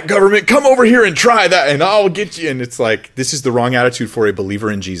 try it, government. Come over here and try that, and I'll get you. And it's like, this is the wrong attitude for a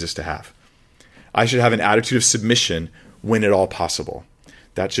believer in Jesus to have. I should have an attitude of submission when at all possible.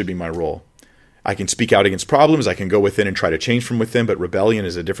 That should be my role. I can speak out against problems. I can go within and try to change from within, but rebellion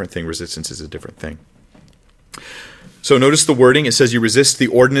is a different thing. Resistance is a different thing. So notice the wording. It says you resist the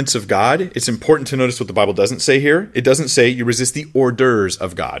ordinance of God. It's important to notice what the Bible doesn't say here. It doesn't say you resist the orders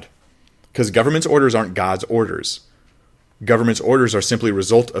of God, because government's orders aren't God's orders. Government's orders are simply a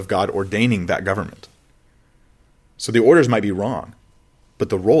result of God ordaining that government. So the orders might be wrong, but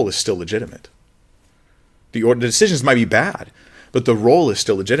the role is still legitimate. The decisions might be bad, but the role is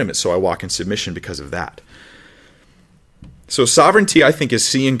still legitimate, so I walk in submission because of that. So sovereignty, I think, is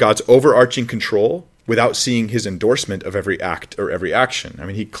seeing God's overarching control without seeing his endorsement of every act or every action. I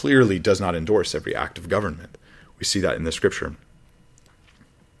mean, he clearly does not endorse every act of government. We see that in the scripture.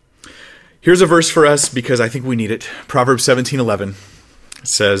 Here's a verse for us because I think we need it. Proverbs 17:11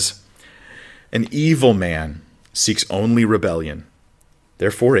 says, An evil man seeks only rebellion.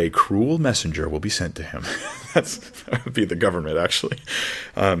 Therefore, a cruel messenger will be sent to him. That would be the government, actually.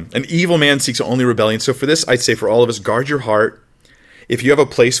 An evil man seeks only rebellion. So for this, I'd say for all of us, guard your heart. If you have a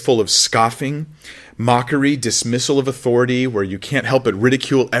place full of scoffing, mockery, dismissal of authority, where you can't help but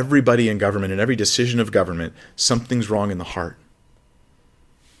ridicule everybody in government and every decision of government, something's wrong in the heart.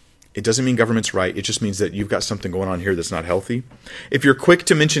 It doesn't mean government's right. It just means that you've got something going on here that's not healthy. If you're quick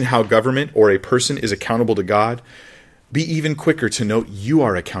to mention how government or a person is accountable to God, be even quicker to note you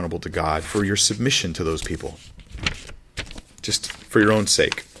are accountable to God for your submission to those people, just for your own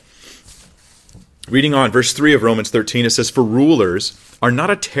sake. Reading on, verse 3 of Romans 13, it says, "For rulers are not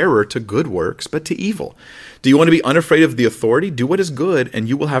a terror to good works, but to evil. Do you want to be unafraid of the authority? Do what is good, and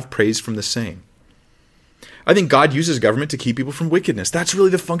you will have praise from the same." I think God uses government to keep people from wickedness. That's really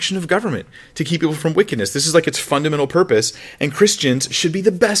the function of government, to keep people from wickedness. This is like its fundamental purpose, and Christians should be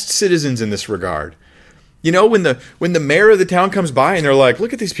the best citizens in this regard. You know, when the mayor of the town comes by and they're like,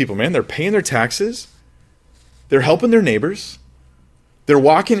 look at these people, man, they're paying their taxes, they're helping their neighbors, they're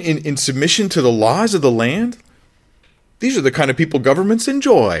walking in submission to the laws of the land. These are the kind of people governments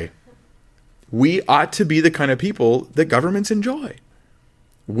enjoy. We ought to be the kind of people that governments enjoy,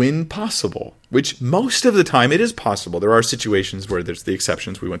 when possible, which most of the time it is possible. There are situations where there's the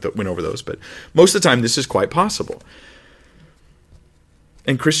exceptions. We went over those, but most of the time this is quite possible.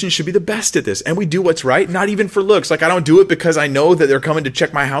 And Christians should be the best at this. And we do what's right, not even for looks. Like, I don't do it because I know that they're coming to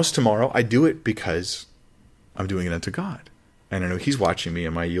check my house tomorrow. I do it because I'm doing it unto God. And I know he's watching me.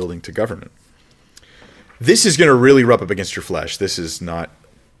 Am I yielding to government? This is going to really rub up against your flesh. This is not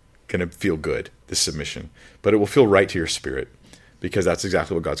going to feel good, this submission. But it will feel right to your spirit, because that's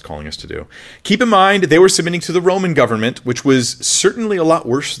exactly what God's calling us to do. Keep in mind, they were submitting to the Roman government, which was certainly a lot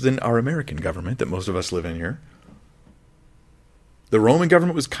worse than our American government that most of us live in here. The Roman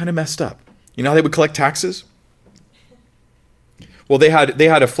government was kind of messed up. You know how they would collect taxes? Well, they had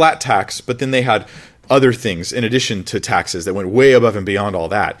a flat tax, but then they had other things in addition to taxes that went way above and beyond all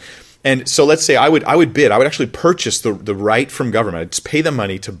that. And so let's say I would actually purchase the right from government. I'd just pay them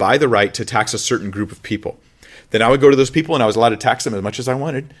money to buy the right to tax a certain group of people. Then I would go to those people and I was allowed to tax them as much as I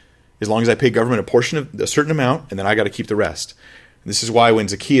wanted, as long as I paid government a portion of a certain amount, and then I got to keep the rest. This is why when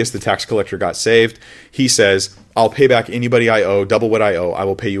Zacchaeus, the tax collector, got saved, he says, I'll pay back anybody I owe, double what I owe. I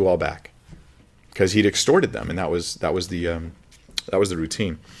will pay you all back. Because he'd extorted them, and that was the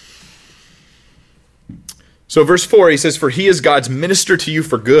routine. So verse 4, he says, "For he is God's minister to you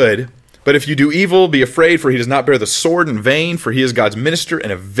for good. But if you do evil, be afraid, for he does not bear the sword in vain, for he is God's minister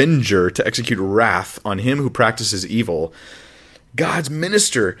and avenger to execute wrath on him who practices evil." God's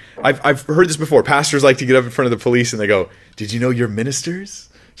minister. I've heard this before. Pastors like to get up in front of the police and they go, "Did you know you're ministers?"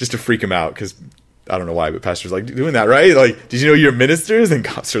 Just to freak them out, because I don't know why, but pastors like doing that, right? Like, "Did you know you're ministers?" And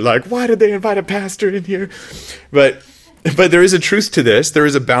cops are like, "Why did they invite a pastor in here?" But there is a truth to this. There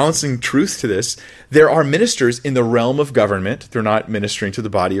is a balancing truth to this. There are ministers in the realm of government. They're not ministering to the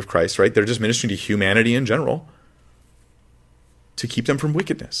body of Christ, right? They're just ministering to humanity in general to keep them from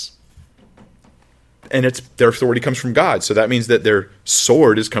wickedness. And their authority comes from God. So that means that their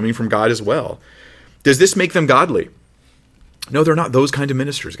sword is coming from God as well. Does this make them godly? No, they're not those kind of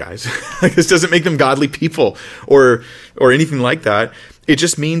ministers, guys. This doesn't make them godly people or anything like that. It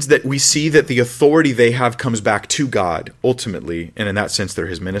just means that we see that the authority they have comes back to God ultimately, and in that sense, they're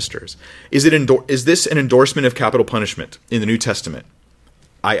his ministers. Is this an endorsement of capital punishment in the New Testament?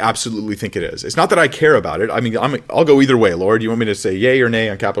 I absolutely think it is. It's not that I care about it. I mean, I'll go either way, Lord. You want me to say yay or nay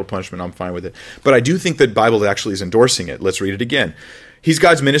on capital punishment? I'm fine with it. But I do think the Bible actually is endorsing it. Let's read it again. "He's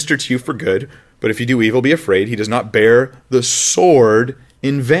God's minister to you for good, but if you do evil, be afraid. He does not bear the sword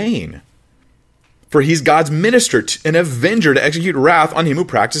in vain. For he's God's minister, an avenger to execute wrath on him who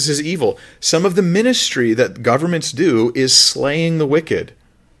practices evil." Some of the ministry that governments do is slaying the wicked.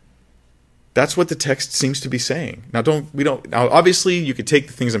 That's what the text seems to be saying. Now, obviously, you could take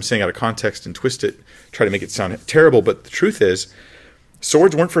the things I'm saying out of context and twist it, try to make it sound terrible, but the truth is,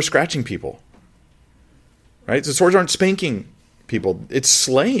 swords weren't for scratching people, right? So swords aren't spanking people. It's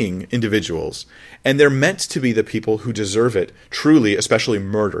slaying individuals, and they're meant to be the people who deserve it, truly, especially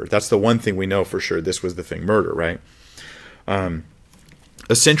murder. That's the one thing we know for sure. This was the thing, murder, right?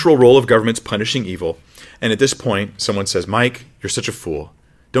 A central role of government's punishing evil, and at this point, someone says, "Mike, you're such a fool.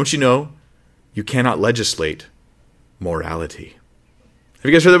 Don't you know you cannot legislate morality?" Have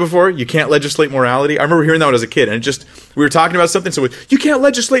you guys heard that before? You can't legislate morality? I remember hearing that when I was a kid, and we were talking about something, so you can't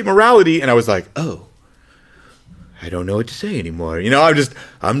legislate morality, and I was like, oh, I don't know what to say anymore.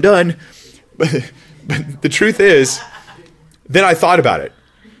 I'm done. But the truth is, then I thought about it.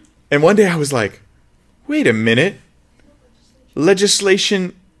 And one day I was like, wait a minute.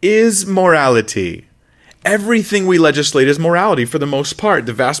 Legislation is morality. Everything we legislate is morality for the most part.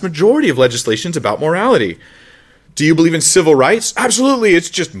 The vast majority of legislation is about morality. Do you believe in civil rights? Absolutely. It's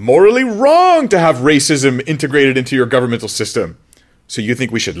just morally wrong to have racism integrated into your governmental system. So you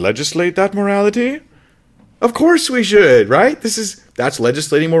think we should legislate that morality? Of course we should, right? That's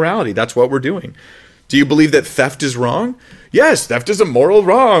legislating morality. That's what we're doing. Do you believe that theft is wrong? Yes, theft is a moral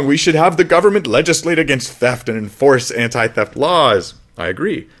wrong. We should have the government legislate against theft and enforce anti-theft laws. I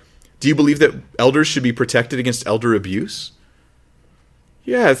agree. Do you believe that elders should be protected against elder abuse?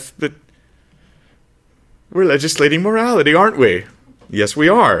 Yes, but we're legislating morality, aren't we? Yes, we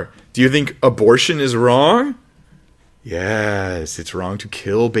are. Do you think abortion is wrong? Yes, it's wrong to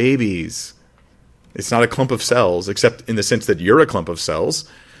kill babies. It's not a clump of cells, except in the sense that you're a clump of cells.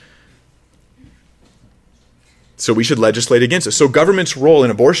 So we should legislate against it. So government's role in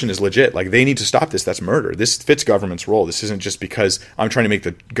abortion is legit. Like, they need to stop this. That's murder. This fits government's role. This isn't just because I'm trying to make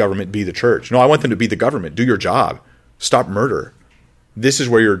the government be the church. No, I want them to be the government. Do your job. Stop murder. This is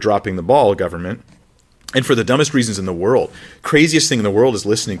where you're dropping the ball, government. And for the dumbest reasons in the world. Craziest thing in the world is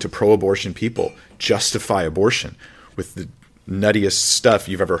listening to pro-abortion people justify abortion with the nuttiest stuff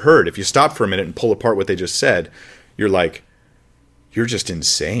you've ever heard. If you stop for a minute and pull apart what they just said, you're like, you're just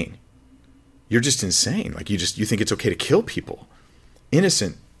insane. You're just insane. Like, you think it's okay to kill people.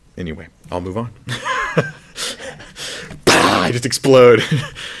 Innocent. Anyway, I'll move on. I just explode.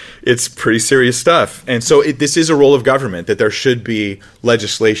 It's pretty serious stuff. And so this is a role of government, that there should be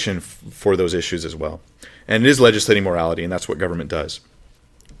legislation for those issues as well. And it is legislating morality, and that's what government does.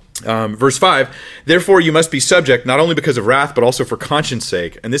 Verse 5, therefore you must be subject, not only because of wrath, but also for conscience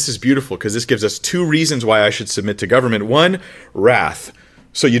sake. And this is beautiful, because this gives us two reasons why I should submit to government. One, wrath.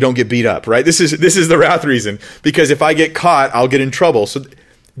 So you don't get beat up, right? This is the wrath reason. Because if I get caught, I'll get in trouble. So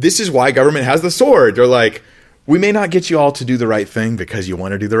this is why government has the sword. They're like, we may not get you all to do the right thing because you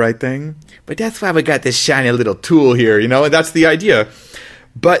want to do the right thing, but that's why we got this shiny little tool here, and that's the idea.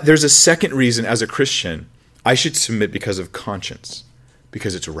 But there's a second reason as a Christian, I should submit because of conscience,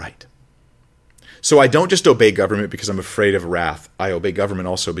 because it's right. So I don't just obey government because I'm afraid of wrath. I obey government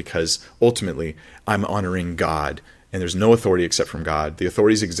also because ultimately I'm honoring God. And there's no authority except from God. The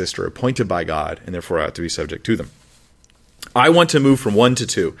authorities exist or are appointed by God, and therefore I have to be subject to them. I want to move from 1 to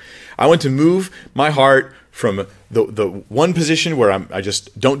 2. I want to move my heart from the one position where I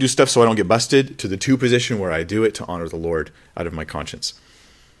just don't do stuff so I don't get busted, to the 2 position where I do it to honor the Lord out of my conscience.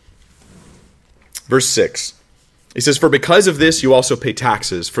 Verse 6. He says, for because of this you also pay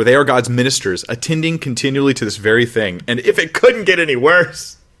taxes, for they are God's ministers, attending continually to this very thing. And if it couldn't get any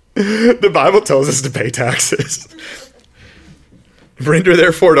worse, the Bible tells us to pay taxes. Render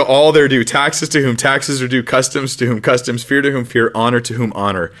therefore to all their due, taxes to whom taxes are due, customs to whom customs, fear to whom fear, honor to whom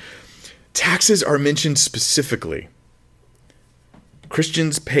honor. Taxes are mentioned specifically.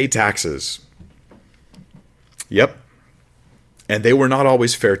 Christians pay taxes. Yep. And they were not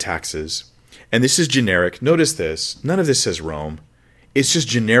always fair taxes. And this is generic. Notice this. None of this says Rome. It's just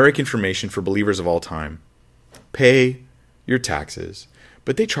generic information for believers of all time. Pay your taxes.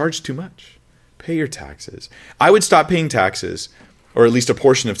 But they charge too much. Pay your taxes. I would stop paying taxes, or at least a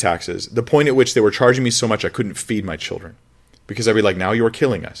portion of taxes, the point at which they were charging me so much I couldn't feed my children. Because I'd be like, now you're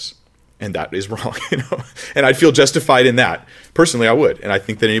killing us. And that is wrong, And I'd feel justified in that. Personally, I would. And I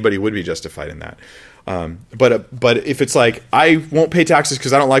think that anybody would be justified in that. But if it's like, I won't pay taxes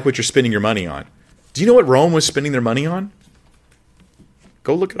because I don't like what you're spending your money on. Do you know what Rome was spending their money on?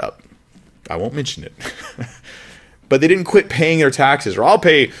 Go look it up. I won't mention it. But they didn't quit paying their taxes, or I'll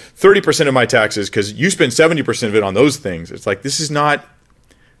pay 30% of my taxes because you spend 70% of it on those things. It's like, this is not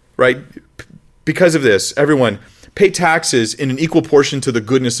right. Because of this, everyone, pay taxes in an equal portion to the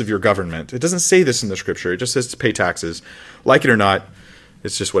goodness of your government. It doesn't say this in the scripture. It just says to pay taxes. Like it or not,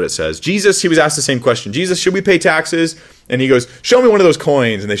 it's just what it says. Jesus, he was asked the same question. Jesus, should we pay taxes? And he goes, show me one of those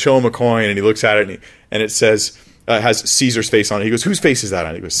coins. And they show him a coin, and he looks at it, and it says, has Caesar's face on it. He goes, whose face is that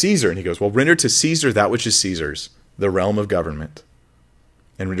on? He goes, Caesar. And he goes, well, render to Caesar that which is Caesar's, the realm of government,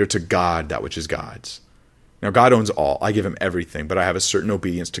 and render to God that which is God's. Now, God owns all. I give him everything, but I have a certain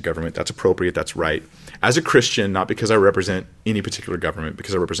obedience to government. That's appropriate. That's right. As a Christian, not because I represent any particular government,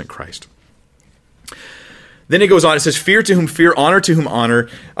 because I represent Christ. Then it goes on. It says, fear to whom fear, honor to whom honor.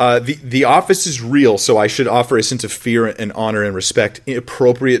 The office is real, so I should offer a sense of fear and honor and respect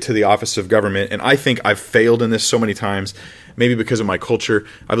appropriate to the office of government. And I think I've failed in this so many times, maybe because of my culture.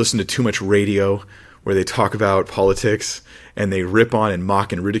 I've listened to too much radio where they talk about politics, and they rip on and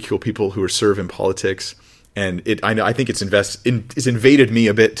mock and ridicule people who serve in politics. And I think it's invaded me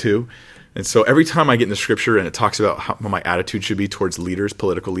a bit too. And so every time I get in the scripture and it talks about how my attitude should be towards leaders,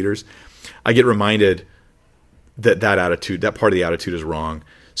 political leaders, I get reminded that attitude, that part of the attitude is wrong.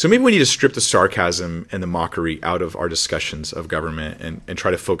 So maybe we need to strip the sarcasm and the mockery out of our discussions of government and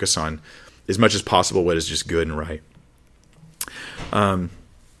try to focus on, as much as possible, what is just good and right.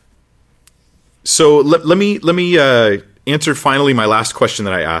 So let me answer finally my last question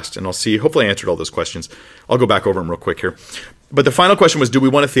that I asked, and I'll see. Hopefully, I answered all those questions. I'll go back over them real quick here. But the final question was: do we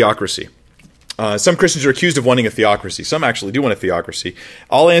want a theocracy? Some Christians are accused of wanting a theocracy. Some actually do want a theocracy.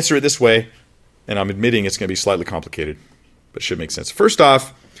 I'll answer it this way, and I'm admitting it's going to be slightly complicated, but it should make sense. First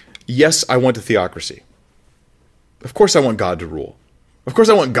off, yes, I want a theocracy. Of course, I want God to rule. Of course,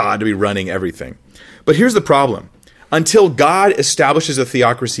 I want God to be running everything. But here's the problem: until God establishes a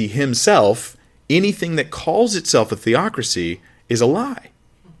theocracy himself, anything that calls itself a theocracy is a lie.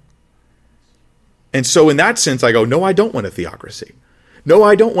 And so in that sense, I go, no, I don't want a theocracy. No,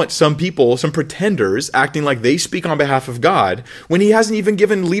 I don't want some people, some pretenders, acting like they speak on behalf of God when he hasn't even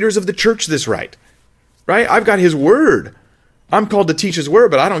given leaders of the church this right. Right? I've got his word. I'm called to teach his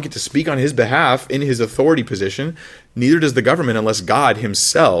word, but I don't get to speak on his behalf in his authority position. Neither does the government unless God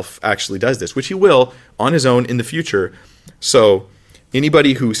himself actually does this, which he will on his own in the future. So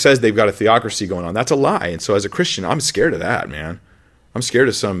anybody who says they've got a theocracy going on, that's a lie. And so as a Christian, I'm scared of that, man. I'm scared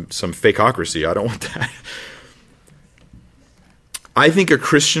of some fakeocracy. I don't want that. I think a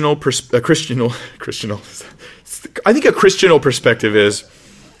Christianal perspective is,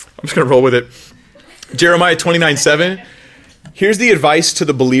 I'm just going to roll with it. Jeremiah 29:7. Here's the advice to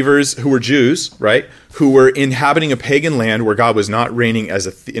the believers who were Jews, right? Who were inhabiting a pagan land where God was not reigning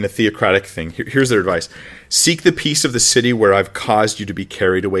as in a theocratic thing. Here's their advice. Seek the peace of the city where I've caused you to be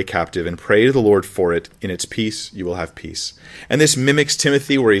carried away captive, and pray to the Lord for it. In its peace, you will have peace. And this mimics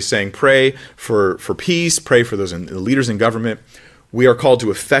Timothy, where he's saying, pray for peace, pray for those leaders in government. We are called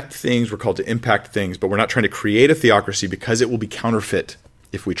to affect things, we're called to impact things, but we're not trying to create a theocracy because it will be counterfeit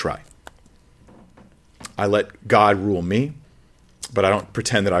if we try. I let God rule me, but I don't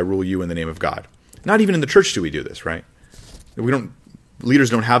pretend that I rule you in the name of God. Not even in the church do we do this, right? Leaders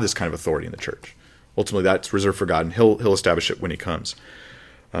don't have this kind of authority in the church. Ultimately, that's reserved for God, and He'll establish it when He comes.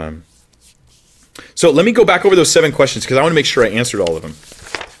 So let me go back over those 7 questions because I want to make sure I answered all of them.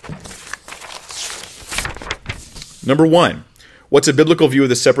 Number 1, what's a biblical view of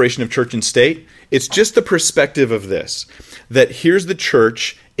the separation of church and state? It's just the perspective of this, that here's the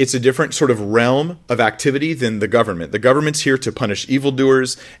church. It's a different sort of realm of activity than the government. The government's here to punish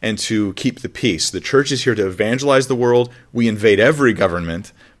evildoers and to keep the peace. The church is here to evangelize the world. We invade every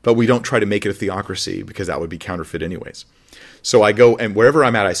government, but we don't try to make it a theocracy because that would be counterfeit anyways. So I go, and wherever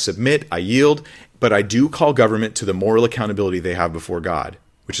I'm at, I submit, I yield, but I do call government to the moral accountability they have before God,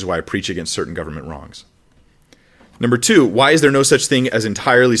 which is why I preach against certain government wrongs. Number 2, why is there no such thing as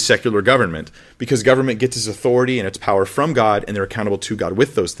entirely secular government? Because government gets its authority and its power from God, and they're accountable to God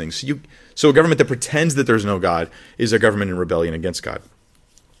with those things. So a government that pretends that there's no God is a government in rebellion against God.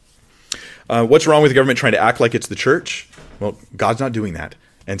 What's wrong with the government trying to act like it's the church? Well, God's not doing that.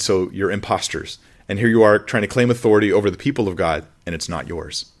 And so you're imposters. And here you are trying to claim authority over the people of God, and it's not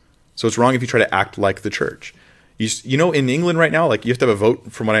yours. So it's wrong if you try to act like the church. You know, in England right now, like you have to have a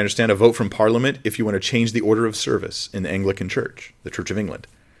vote, from what I understand, a vote from Parliament if you want to change the order of service in the Anglican Church, the Church of England.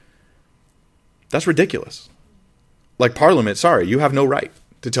 That's ridiculous. Like Parliament, sorry, you have no right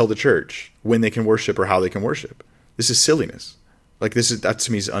to tell the church when they can worship or how they can worship. This is silliness. Like that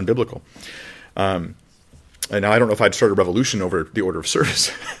to me is unbiblical. And now I don't know if I'd start a revolution over the order of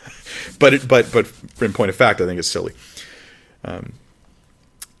service, but in point of fact, I think it's silly.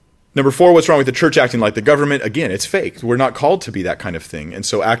 Number 4, what's wrong with the church acting like the government? Again, it's fake. We're not called to be that kind of thing. And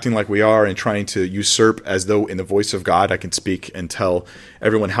so acting like we are and trying to usurp as though in the voice of God I can speak and tell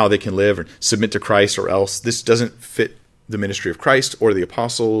everyone how they can live or submit to Christ or else, this doesn't fit the ministry of Christ or the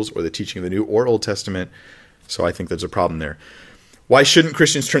apostles or the teaching of the New or Old Testament. So I think there's a problem there. Why shouldn't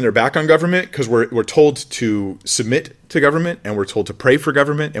Christians turn their back on government? Because we're told to submit to government and we're told to pray for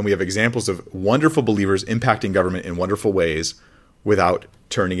government. And we have examples of wonderful believers impacting government in wonderful ways without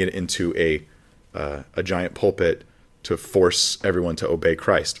turning it into a giant pulpit to force everyone to obey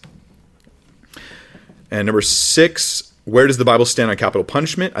Christ. And number 6, where does the Bible stand on capital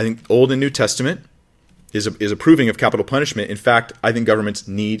punishment? I think Old and New Testament is approving of capital punishment. In fact, I think governments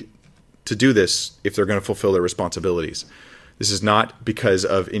need to do this if they're going to fulfill their responsibilities. This is not because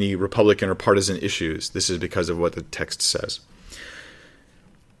of any Republican or partisan issues. This is because of what the text says.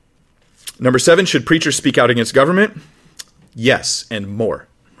 Number 7, should preachers speak out against government? Yes, and more.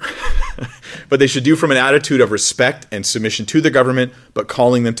 But they should do from an attitude of respect and submission to the government, but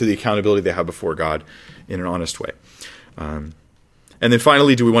calling them to the accountability they have before God in an honest way. And then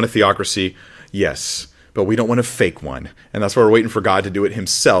finally, do we want a theocracy? Yes, but we don't want a fake one. And that's why we're waiting for God to do it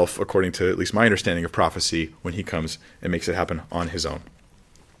himself, according to at least my understanding of prophecy, when he comes and makes it happen on his own.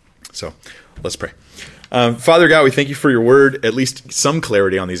 So let's pray. Father God, we thank you for your word, at least some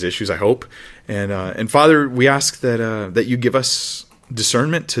clarity on these issues, I hope. And Father, we ask that you give us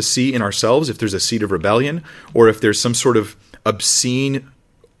discernment to see in ourselves if there's a seed of rebellion or if there's some sort of obscene,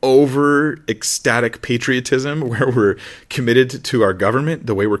 over ecstatic patriotism where we're committed to our government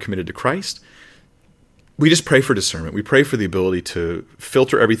the way we're committed to Christ. We just pray for discernment. We pray for the ability to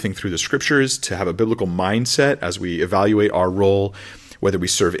filter everything through the scriptures, to have a biblical mindset as we evaluate our role, whether we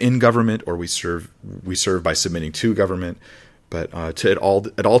serve in government or we serve by submitting to government, but to at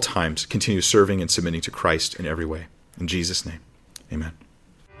all times continue serving and submitting to Christ in every way. In Jesus' name, amen.